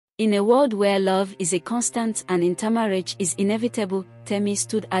In a world where love is a constant and intermarriage is inevitable, Temi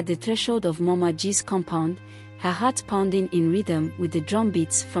stood at the threshold of Mama G's compound, her heart pounding in rhythm with the drum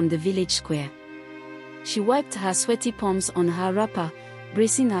beats from the village square. She wiped her sweaty palms on her wrapper,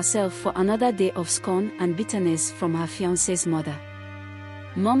 bracing herself for another day of scorn and bitterness from her fiancé's mother.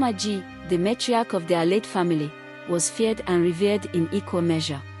 Mama G, the matriarch of their late family, was feared and revered in equal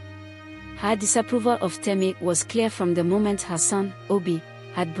measure. Her disapproval of Temi was clear from the moment her son, Obi,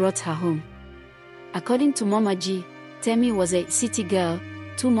 had brought her home. According to Mama G, Temi was a city girl,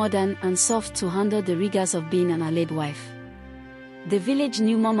 too modern and soft to handle the rigors of being an allied wife. The village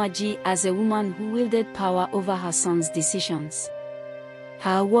knew Mama G as a woman who wielded power over her son's decisions.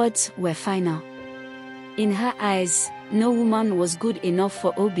 Her words were final. In her eyes, no woman was good enough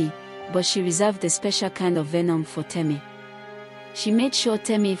for Obi, but she reserved a special kind of venom for Temi. She made sure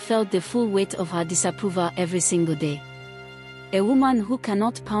Temi felt the full weight of her disapproval every single day. A woman who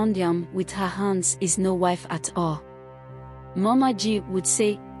cannot pound yam with her hands is no wife at all. Mama G would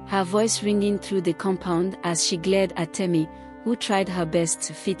say, her voice ringing through the compound as she glared at Temi, who tried her best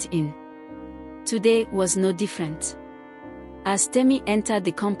to fit in. Today was no different. As Temi entered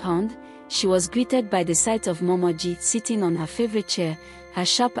the compound, she was greeted by the sight of Mama G sitting on her favorite chair, her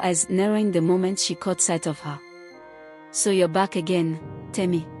sharp eyes narrowing the moment she caught sight of her. "So you're back again,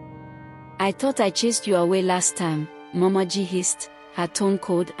 Temi. I thought I chased you away last time," Mama G hissed, her tone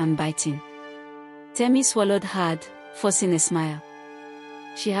cold and biting. Temi swallowed hard, forcing a smile.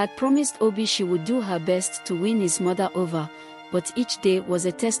 She had promised Obi she would do her best to win his mother over, but each day was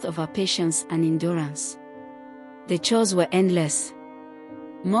a test of her patience and endurance. The chores were endless.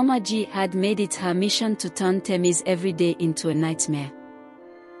 Mama G had made it her mission to turn Temi's every day into a nightmare.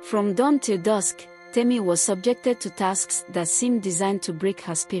 From dawn till dusk, Temi was subjected to tasks that seemed designed to break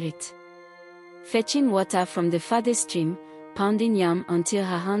her spirit. Fetching water from the farthest stream, pounding yam until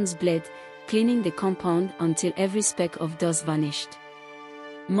her hands bled, cleaning the compound until every speck of dust vanished.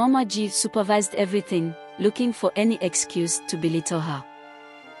 Mama G supervised everything, looking for any excuse to belittle her.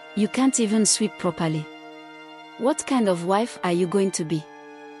 "You can't even sweep properly. What kind of wife are you going to be?"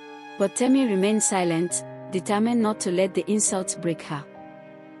 But Temi remained silent, determined not to let the insults break her.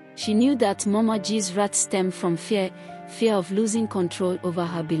 She knew that Mama G's wrath stemmed from fear of losing control over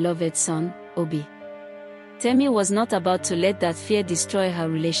her beloved son, Obi. Temi was not about to let that fear destroy her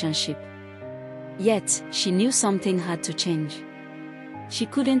relationship. Yet, she knew something had to change. She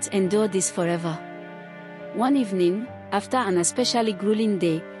couldn't endure this forever. One evening, after an especially grueling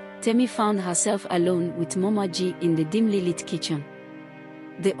day, Temi found herself alone with Mama G in the dimly lit kitchen.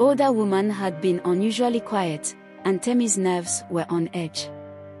 The older woman had been unusually quiet, and Temi's nerves were on edge.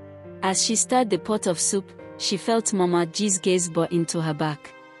 As she stirred the pot of soup, she felt Mama G's gaze bore into her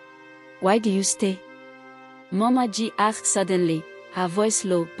back. "Why do you stay?" Mama G asked suddenly, her voice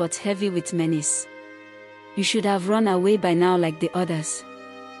low but heavy with menace. "You should have run away by now like the others."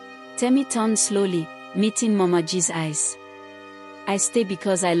 Temi turned slowly, meeting Mama G's eyes. "I stay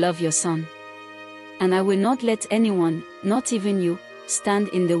because I love your son. And I will not let anyone, not even you, stand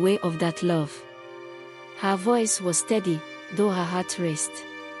in the way of that love." Her voice was steady, though her heart raced.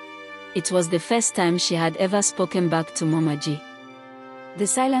 It was the first time she had ever spoken back to Mama G. The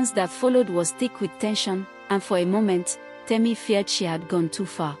silence that followed was thick with tension, and for a moment, Temi feared she had gone too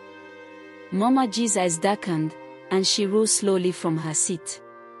far. Mama G's eyes darkened, and she rose slowly from her seat.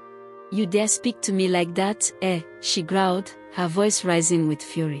 "You dare speak to me like that, eh?" she growled, her voice rising with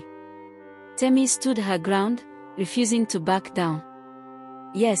fury. Temi stood her ground, refusing to back down.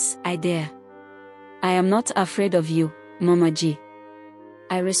 "Yes, I dare. I am not afraid of you, Mama G.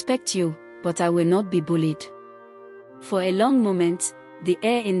 I respect you, but I will not be bullied." For a long moment, the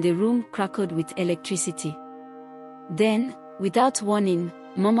air in the room crackled with electricity. Then, without warning,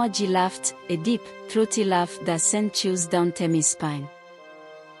 Mama G laughed, a deep, throaty laugh that sent chills down Temi's spine.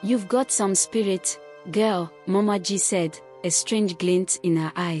 "You've got some spirit, girl," Mama G said, a strange glint in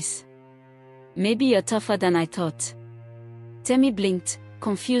her eyes. "Maybe you're tougher than I thought." Temi blinked,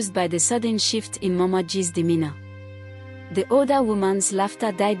 confused by the sudden shift in Mama G's demeanor. The older woman's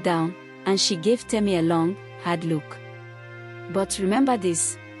laughter died down, and she gave Temi a long, hard look. "But remember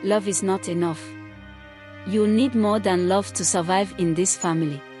this, love is not enough. You'll need more than love to survive in this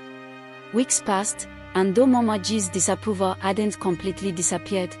family." Weeks passed, and though Mama G's disapproval hadn't completely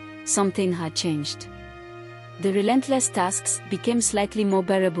disappeared, something had changed. The relentless tasks became slightly more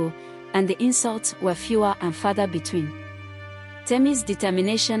bearable, and the insults were fewer and farther between. Temi's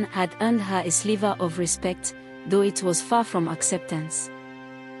determination had earned her a sliver of respect, though it was far from acceptance.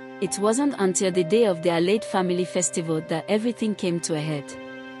 It wasn't until the day of their late family festival that everything came to a head.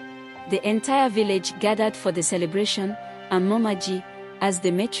 The entire village gathered for the celebration, and Mama G, as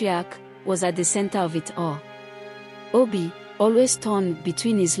the matriarch, was at the center of it all. Obi, always torn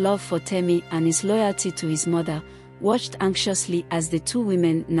between his love for Temi and his loyalty to his mother, watched anxiously as the two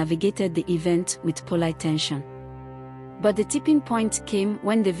women navigated the event with polite tension. But the tipping point came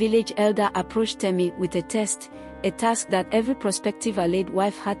when the village elder approached Temi with a test, a task that every prospective allied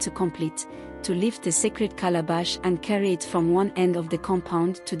wife had to complete, to lift the sacred calabash and carry it from one end of the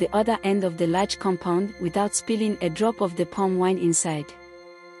compound to the other end of the large compound without spilling a drop of the palm wine inside.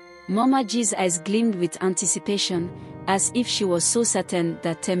 Mama G's eyes gleamed with anticipation, as if she was so certain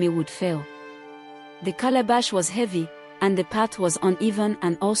that Temi would fail. The calabash was heavy, and the path was uneven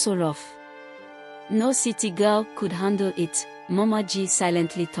and also rough. No city girl could handle it, Mama G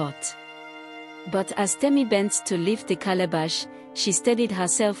silently thought. But as Temi bent to lift the calabash, she steadied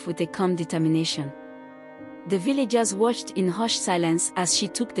herself with a calm determination. The villagers watched in hushed silence as she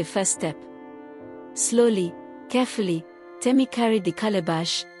took the first step. Slowly, carefully, Temi carried the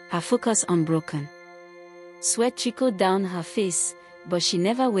calabash, her focus unbroken. Sweat trickled down her face, but she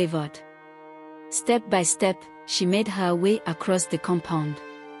never wavered. Step by step, she made her way across the compound.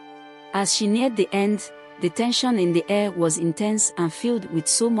 As she neared the end, the tension in the air was intense and filled with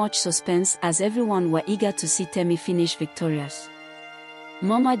so much suspense as everyone were eager to see Temi finish victorious.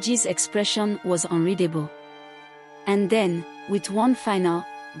 Mama G's expression was unreadable. And then, with one final,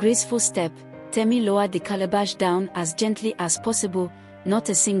 graceful step, Temi lowered the calabash down as gently as possible, not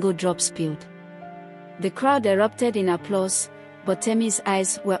a single drop spilled. The crowd erupted in applause, but Temi's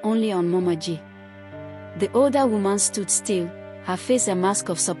eyes were only on Mama G. The older woman stood still, her face a mask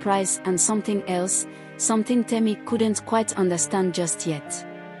of surprise and something else, something Temi couldn't quite understand just yet.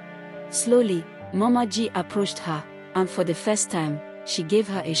 Slowly, Mama G approached her, and for the first time, she gave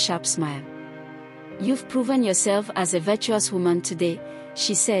her a sharp smile. "You've proven yourself as a virtuous woman today,"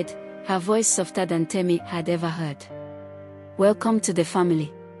 she said, her voice softer than Temi had ever heard. "Welcome to the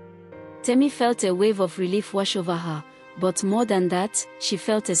family." Temi felt a wave of relief wash over her, but more than that, she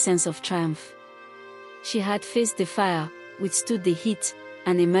felt a sense of triumph. She had faced the fire, withstood the heat,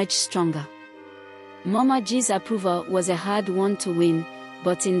 and emerged stronger. Mama G's approval was a hard one to win,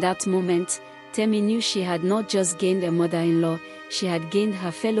 but in that moment, Temi knew she had not just gained a mother-in-law, she had gained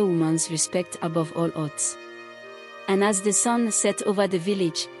her fellow woman's respect above all odds. And as the sun set over the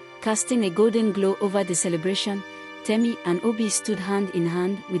village, casting a golden glow over the celebration, Temi and Obi stood hand in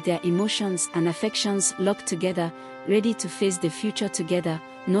hand with their emotions and affections locked together, ready to face the future together,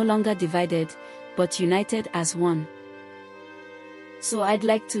 no longer divided, but united as one. So I'd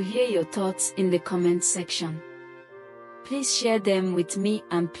like to hear your thoughts in the comment section. Please share them with me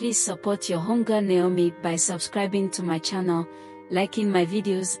and please support your homegirl Naomi by subscribing to my channel, liking my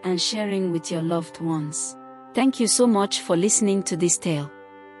videos and sharing with your loved ones. Thank you so much for listening to this tale.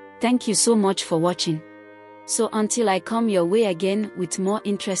 Thank you so much for watching. So until I come your way again with more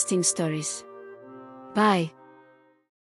interesting stories. Bye.